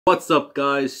What's up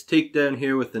guys, Takedown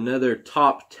here with another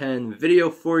top 10 video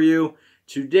for you.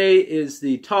 Today is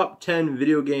the top 10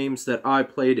 video games that I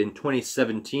played in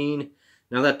 2017.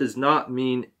 Now that does not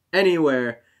mean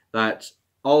anywhere that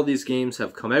all these games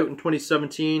have come out in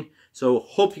 2017. So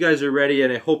hope you guys are ready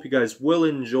and I hope you guys will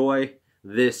enjoy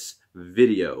this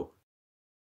video.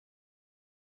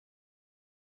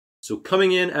 So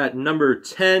coming in at number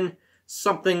 10,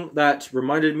 something that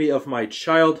reminded me of my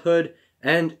childhood.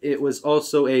 And it was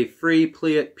also a free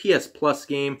PS Plus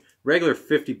game, regular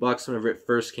 $50 whenever it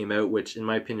first came out, which in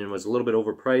my opinion was a little bit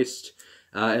overpriced.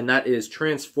 And that is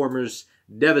Transformers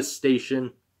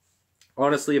Devastation.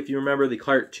 Honestly, if you remember the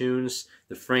cartoons,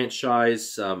 the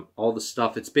franchise, all the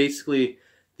stuff, it's basically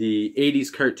the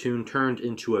 80s cartoon turned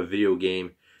into a video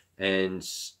game. And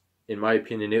in my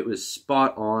opinion, it was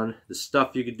spot on. The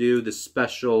stuff you could do, the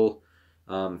special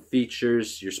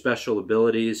features, your special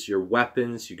abilities, your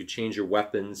weapons, you could change your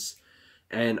weapons.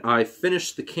 And I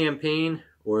finished the campaign,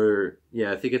 or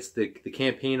yeah, I think it's the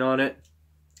campaign on it.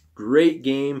 Great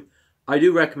game. I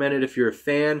do recommend it if you're a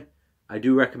fan. I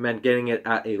do recommend getting it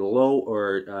at a low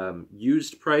or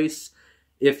used price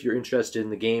if you're interested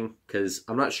in the game, because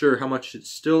I'm not sure how much it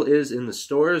still is in the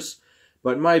stores.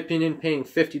 But in my opinion, paying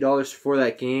 $50 for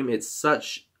that game, it's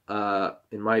such,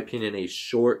 in my opinion, a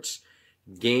short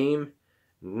game.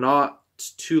 Not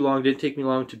too long, didn't take me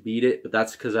long to beat it, but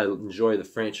that's because I enjoy the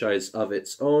franchise of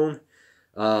its own.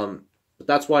 But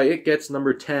that's why it gets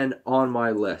number 10 on my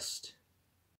list.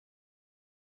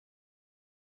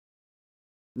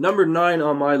 Number 9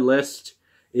 on my list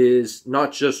is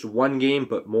not just one game,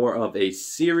 but more of a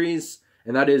series,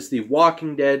 and that is the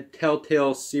Walking Dead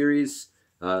Telltale series.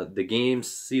 The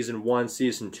games, Season 1,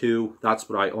 Season 2, that's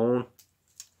what I own.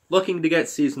 Looking to get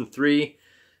Season 3.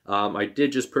 I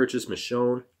did just purchase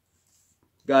Michonne.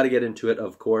 Got to get into it,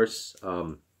 of course.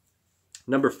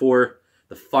 Number 4,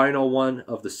 the final one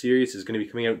of the series is going to be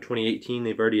coming out in 2018.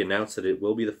 They've already announced that it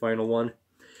will be the final one.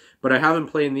 But I haven't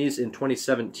played these in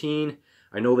 2017.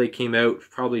 I know they came out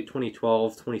probably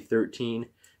 2012, 2013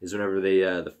 is whenever they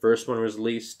the first one was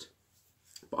released.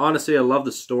 But honestly, I love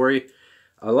the story.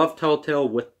 I love Telltale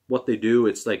with what they do.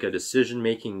 It's like a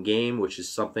decision-making game, which is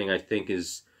something I think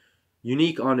is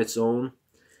unique on its own.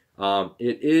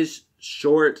 It is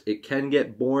short. It can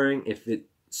get boring if the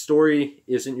story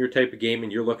isn't your type of game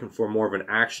and you're looking for more of an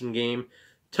action game.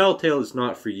 Telltale is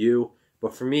not for you,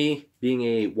 but for me, being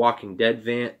a Walking Dead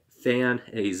fan,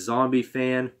 a zombie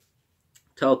fan,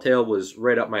 Telltale was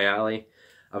right up my alley.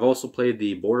 I've also played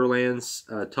the Borderlands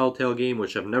Telltale game,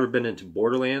 which I've never been into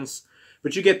Borderlands,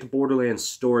 but you get the Borderlands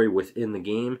story within the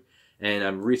game, and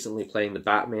I'm recently playing the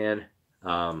Batman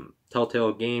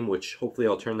Telltale game, which hopefully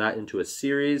I'll turn that into a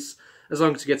series, as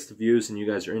long as it gets the views and you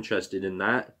guys are interested in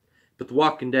that. But The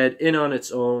Walking Dead, in on its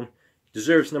own,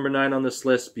 deserves number 9 on this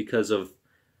list because of,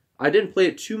 I didn't play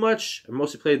it too much. I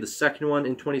mostly played the second one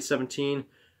in 2017,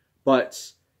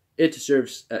 but it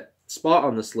deserves a spot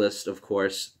on this list, of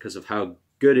course, because of how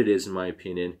good it is in my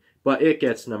opinion, but it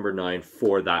gets number 9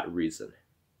 for that reason.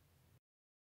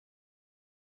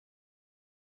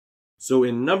 So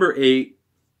in number 8,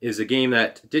 is a game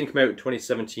that didn't come out in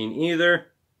 2017 either.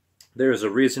 There's a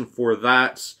reason for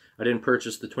that. I didn't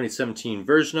purchase the 2017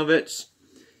 version of it.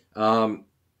 And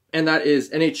that is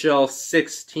NHL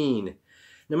 16.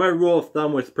 Now my rule of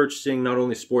thumb with purchasing not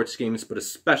only sports games, but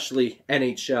especially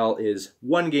NHL is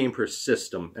 1 game per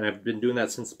system. And I've been doing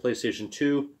that since the PlayStation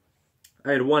 2.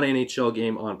 I had 1 NHL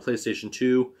game on PlayStation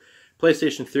 2.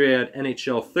 PlayStation 3 I had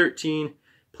NHL 13.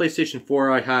 PlayStation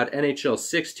 4 I had NHL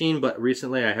 16, but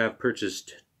recently I have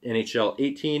purchased NHL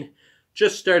 18.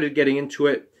 Just started getting into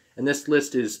it, and this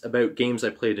list is about games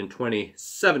I played in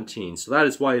 2017. So that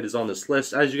is why it is on this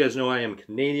list. As you guys know, I am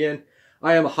Canadian.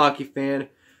 I am a hockey fan,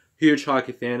 huge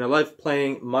hockey fan. I love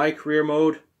playing my career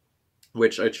mode,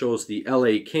 which I chose the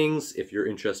LA Kings, if you're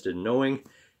interested in knowing.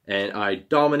 And I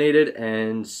dominated,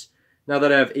 and now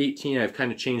that I have 18, I've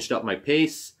kind of changed up my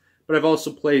pace. But I've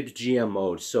also played GM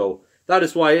mode, so that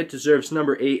is why it deserves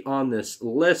number 8 on this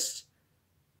list.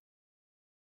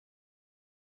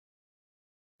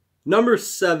 Number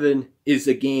 7 is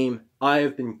a game I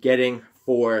have been getting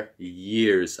for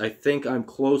years. I think I'm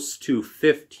close to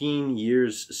 15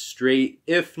 years straight,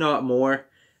 if not more.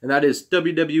 And that is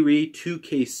WWE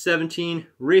 2K17.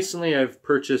 Recently I've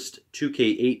purchased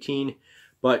 2K18,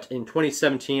 but in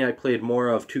 2017 I played more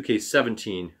of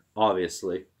 2K17,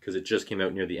 obviously, because it just came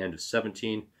out near the end of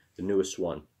 17, the newest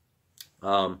one.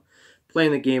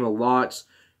 Playing the game a lot.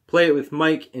 Play it with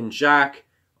Mike and Jack,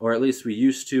 or at least we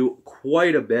used to,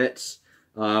 quite a bit.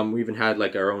 We even had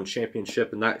like our own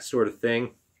championship and that sort of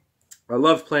thing. I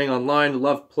love playing online. I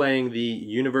love playing the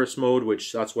universe mode,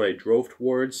 which that's what I drove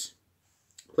towards.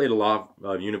 Played a lot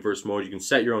of universe mode. You can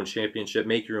set your own championship,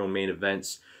 make your own main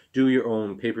events, do your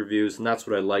own pay-per-views, and that's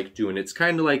what I like doing. It's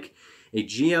kind of like a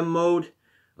GM mode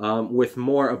with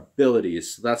more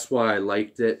abilities. That's why I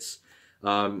liked it.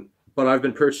 But I've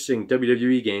been purchasing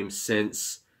WWE games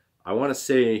since, I want to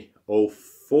say,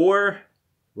 04,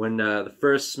 when the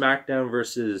first SmackDown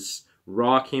versus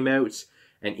Raw came out,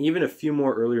 and even a few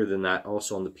more earlier than that,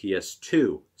 also on the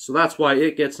PS2. So that's why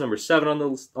it gets number 7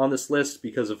 on this list,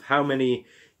 because of how many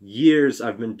years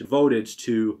I've been devoted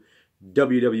to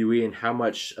WWE and how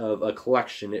much of a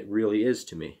collection it really is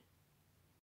to me.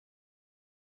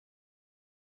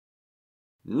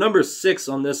 Number 6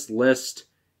 on this list,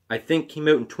 I think, came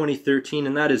out in 2013,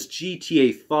 and that is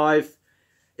GTA 5.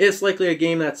 It's likely a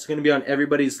game that's going to be on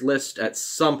everybody's list at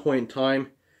some point in time,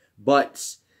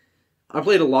 but I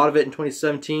played a lot of it in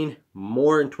 2017,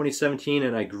 more in 2017,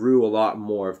 and I grew a lot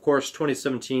more. Of course,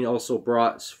 2017 also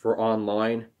brought, for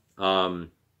online,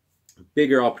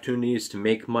 bigger opportunities to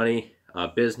make money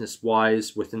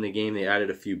business-wise within the game. They added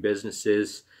a few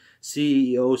businesses,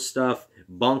 CEO stuff,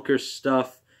 bunker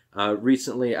stuff,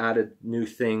 recently added new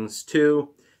things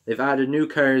too. They've added new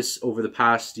cars over the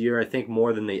past year, I think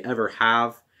more than they ever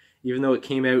have. Even though it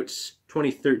came out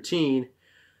 2013,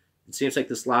 it seems like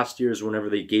this last year is whenever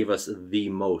they gave us the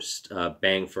most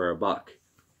bang for our buck.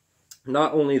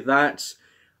 Not only that,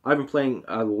 I've been playing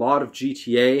a lot of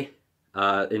GTA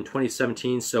in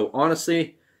 2017, so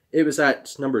honestly, it was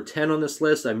at number 10 on this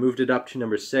list. I moved it up to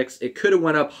number 6. It could have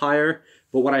went up higher,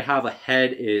 but what I have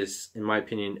ahead is, in my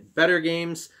opinion, better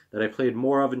games that I played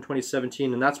more of in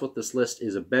 2017, and that's what this list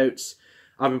is about.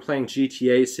 I've been playing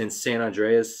GTA since San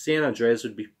Andreas. San Andreas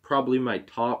would be probably my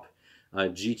top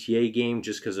GTA game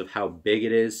just because of how big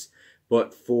it is,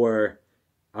 but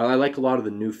I like a lot of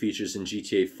the new features in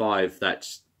GTA 5 that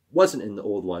wasn't in the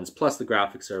old ones, plus the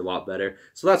graphics are a lot better,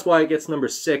 so that's why it gets number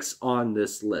 6 on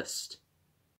this list.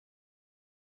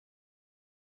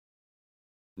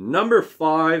 Number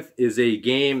 5 is a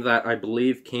game that I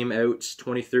believe came out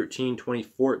 2013,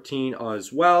 2014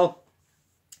 as well,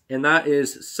 and that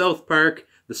is South Park,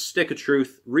 The Stick of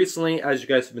Truth. Recently, as you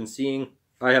guys have been seeing,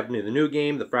 I have the new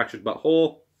game, The Fractured But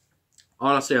Whole.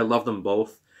 Honestly, I love them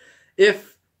both.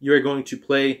 If you are going to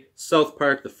play South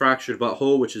Park, The Fractured But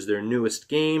Whole, which is their newest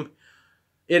game,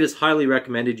 it is highly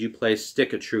recommended you play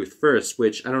Stick of Truth first,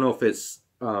 which I don't know if it's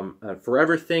a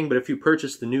forever thing, but if you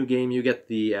purchase the new game, you get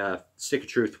the Stick of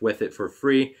Truth with it for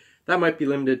free. That might be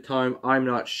limited time, I'm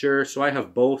not sure, so I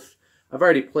have both. I've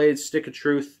already played Stick of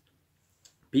Truth,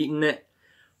 beaten it,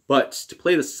 but to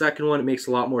play the second one, it makes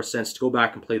a lot more sense to go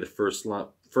back and play the first one,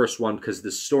 because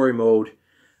the story mode,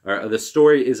 or the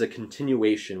story is a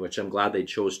continuation, which I'm glad they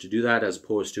chose to do that, as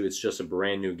opposed to it's just a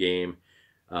brand new game.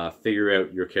 Figure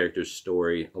out your character's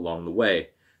story along the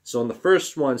way. So in the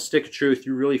first one, Stick of Truth,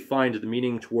 you really find the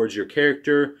meaning towards your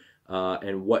character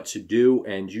and what to do,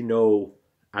 and you know,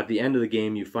 at the end of the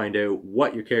game, you find out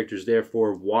what your character's there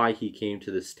for, why he came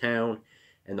to this town,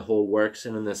 and the whole works.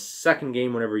 And in the second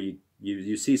game, whenever you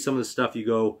see some of the stuff, you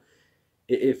go,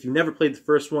 if you never played the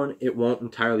first one, it won't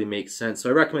entirely make sense. So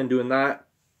I recommend doing that.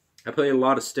 I played a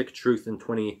lot of Stick of Truth in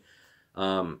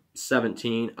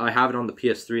 2017. I have it on the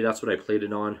PS3. That's what I played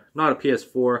it on. Not a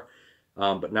PS4,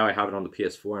 but now I have it on the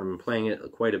PS4, and I've been playing it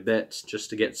quite a bit just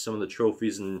to get some of the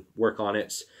trophies and work on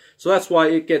it. So that's why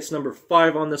it gets number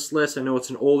 5 on this list. I know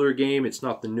it's an older game. It's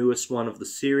not the newest one of the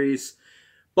series,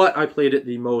 but I played it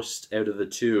the most out of the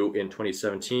two in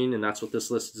 2017, and that's what this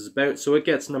list is about. So it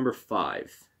gets number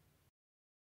 5.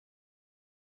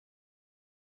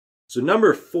 So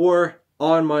number 4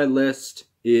 on my list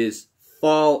is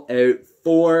Fallout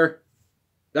 4.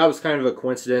 That was kind of a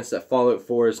coincidence that Fallout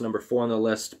 4 is number 4 on the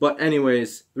list. But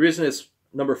anyways, the reason it's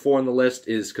number 4 on the list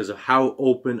is because of how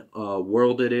open a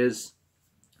world it is.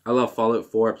 I love Fallout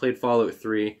 4. I played Fallout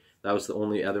 3. That was the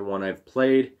only other one I've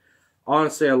played.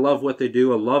 Honestly, I love what they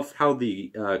do. I love how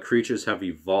the creatures have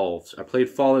evolved. I played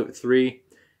Fallout 3.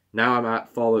 Now I'm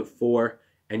at Fallout 4.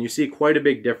 And you see quite a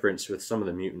big difference with some of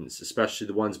the mutants, especially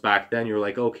the ones back then. You're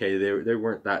like, okay, they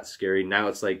weren't that scary. Now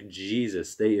it's like,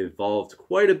 Jesus, they evolved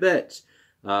quite a bit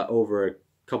over a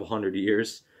couple hundred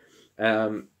years.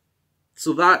 So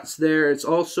that's there. It's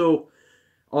also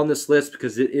on this list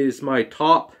because it is my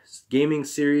top gaming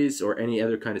series or any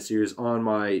other kind of series on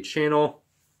my channel.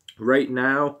 Right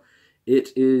now, it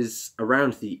is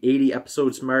around the 80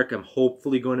 episodes mark. I'm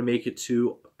hopefully going to make it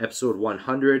to episode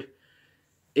 100.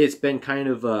 It's been kind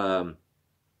of a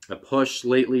push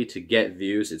lately to get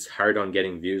views. It's hard on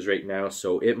getting views right now,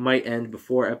 so it might end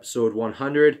before episode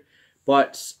 100.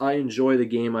 But I enjoy the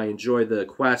game, I enjoy the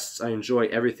quests, I enjoy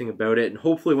everything about it, and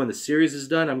hopefully when the series is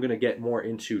done, I'm going to get more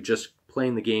into just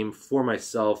playing the game for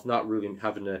myself, not really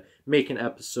having to make an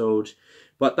episode.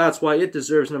 But that's why it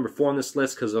deserves number 4 on this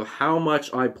list, because of how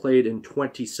much I played in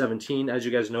 2017. As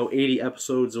you guys know, 80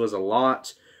 episodes was a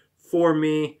lot for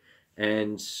me,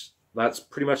 and that's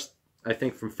pretty much, I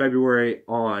think, from February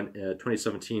on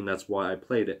 2017, that's why I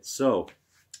played it. So,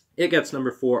 it gets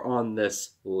number 4 on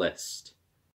this list.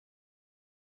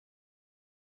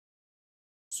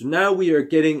 So now we are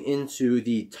getting into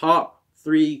the top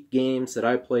 3 games that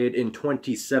I played in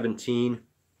 2017.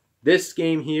 This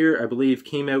game here, I believe,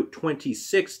 came out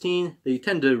 2016. They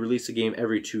tend to release a game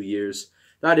every 2 years.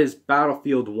 That is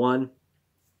Battlefield 1.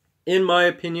 In my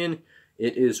opinion,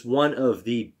 it is one of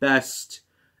the best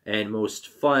and most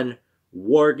fun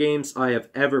war games I have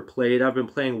ever played. I've been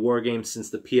playing war games since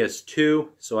the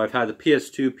PS2. So I've had the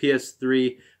PS2,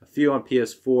 PS3, a few on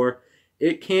PS4.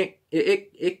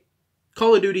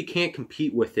 Call of Duty can't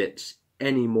compete with it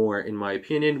anymore, in my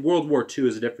opinion. World War II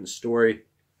is a different story.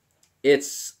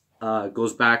 It's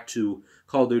goes back to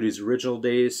Call of Duty's original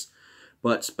days.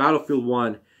 But Battlefield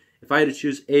 1, if I had to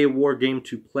choose a war game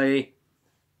to play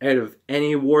out of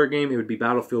any war game, it would be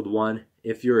Battlefield 1.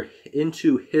 If you're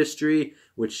into history,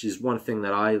 which is one thing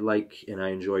that I like and I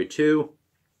enjoy too,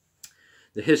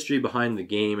 the history behind the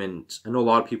game, and I know a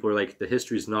lot of people are like, the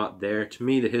history's not there. To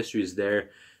me, the history is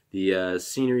there. The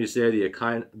scenery is there, the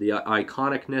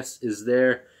iconicness is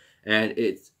there, and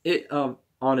it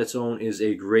on its own is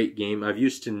a great game. I've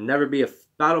used to never be a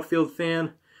Battlefield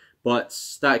fan, but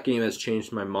that game has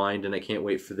changed my mind, and I can't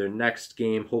wait for their next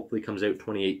game. Hopefully comes out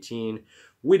 2018.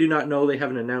 We do not know, they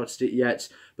haven't announced it yet,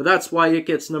 but that's why it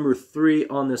gets number 3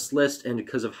 on this list, and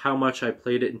because of how much I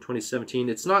played it in 2017.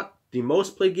 It's not the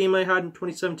most played game I had in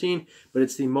 2017, but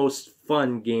it's the most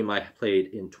fun game I played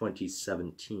in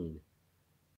 2017.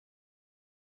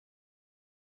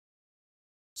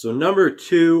 So number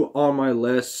 2 on my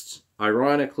list,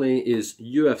 ironically, is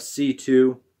UFC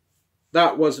 2.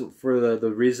 That wasn't for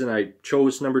the reason I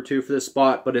chose number 2 for this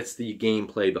spot, but it's the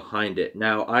gameplay behind it.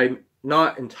 Now, I'm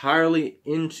not entirely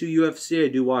into UFC. I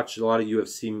do watch a lot of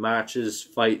UFC matches,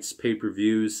 fights,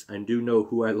 pay-per-views. I do know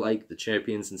who I like, the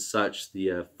champions and such,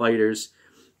 the fighters.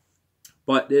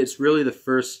 But it's really the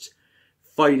first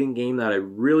fighting game that I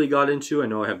really got into. I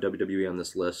know I have WWE on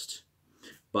this list,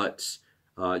 but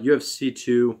UFC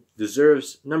 2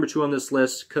 deserves number 2 on this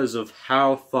list because of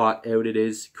how thought out it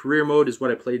is. Career mode is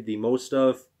what I played the most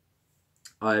of.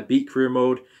 I beat career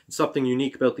mode. And something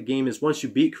unique about the game is once you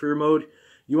beat career mode,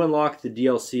 you unlock the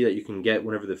DLC that you can get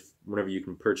whenever you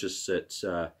can purchase it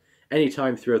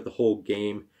anytime throughout the whole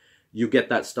game. You get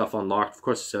that stuff unlocked. Of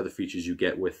course, there's other features you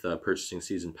get with purchasing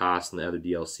Season Pass and the other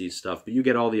DLC stuff, but you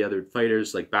get all the other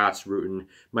fighters like Bas Rutten,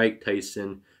 Mike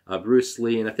Tyson, Bruce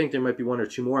Lee, and I think there might be 1 or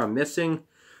 2 more I'm missing.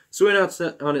 So in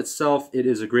on itself, it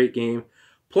is a great game.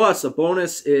 Plus, a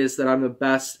bonus is that I'm the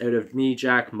best out of me,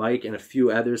 Jack, Mike, and a few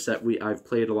others that I've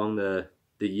played along the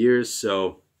years.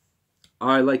 So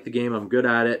I like the game. I'm good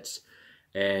at it.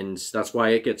 And that's why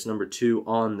it gets number 2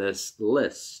 on this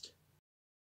list.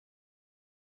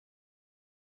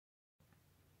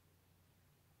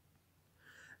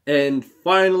 And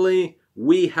finally,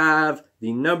 we have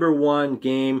the number 1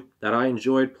 game that I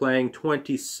enjoyed playing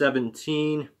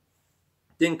 2017.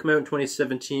 Didn't come out in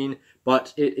 2017,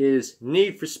 but it is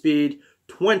Need for Speed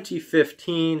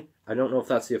 2015. I don't know if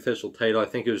that's the official title. I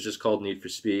think it was just called Need for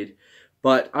Speed.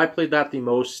 But I played that the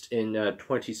most in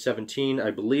 2017,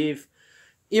 I believe.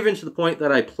 Even to the point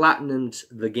that I platinumed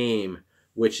the game,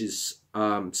 which is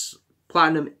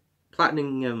platinuing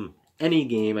any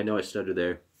game. I know I stuttered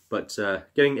there. But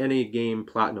getting any game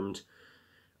platinumed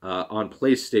on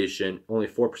PlayStation, only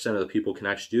 4% of the people can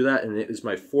actually do that, and it is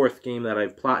my 4th game that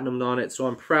I've platinumed on it, so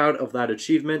I'm proud of that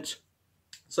achievement.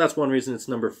 So that's one reason it's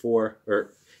number 4,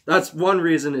 or that's one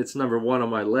reason it's number 1 on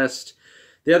my list.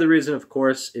 The other reason, of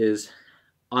course, is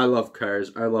I love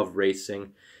cars, I love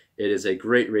racing. It is a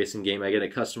great racing game. I get to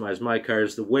customize my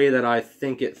cars the way that I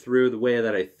think it through, the way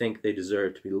that I think they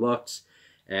deserve to be looked,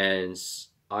 and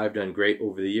I've done great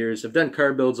over the years. I've done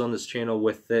car builds on this channel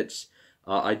with it.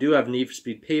 I do have Need for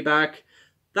Speed Payback.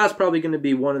 That's probably going to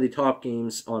be one of the top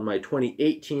games on my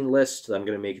 2018 list that I'm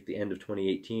going to make at the end of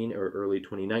 2018 or early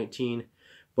 2019.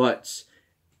 But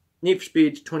Need for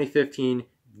Speed 2015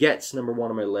 gets number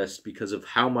 1 on my list because of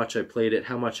how much I played it,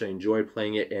 how much I enjoyed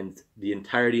playing it, and the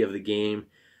entirety of the game.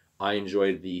 I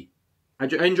enjoyed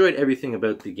everything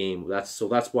about the game. So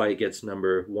that's why it gets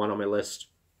number 1 on my list.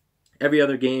 Every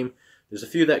other game, there's a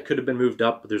few that could have been moved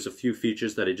up, but there's a few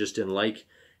features that I just didn't like.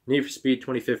 Need for Speed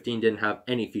 2015 didn't have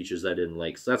any features that I didn't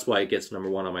like, so that's why it gets number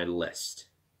 1 on my list.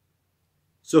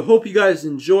 So hope you guys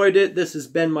enjoyed it. This has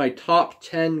been my top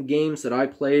 10 games that I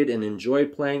played and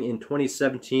enjoyed playing in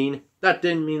 2017. That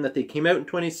didn't mean that they came out in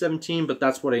 2017, but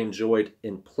that's what I enjoyed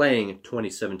in playing in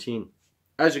 2017.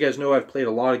 As you guys know, I've played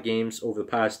a lot of games over the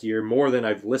past year, more than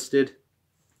I've listed.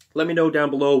 Let me know down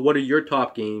below, what are your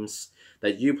top games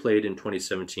that you played in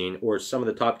 2017, or some of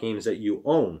the top games that you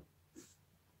own.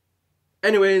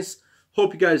 Anyways,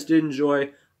 hope you guys did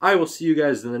enjoy. I will see you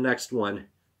guys in the next one.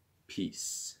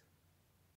 Peace.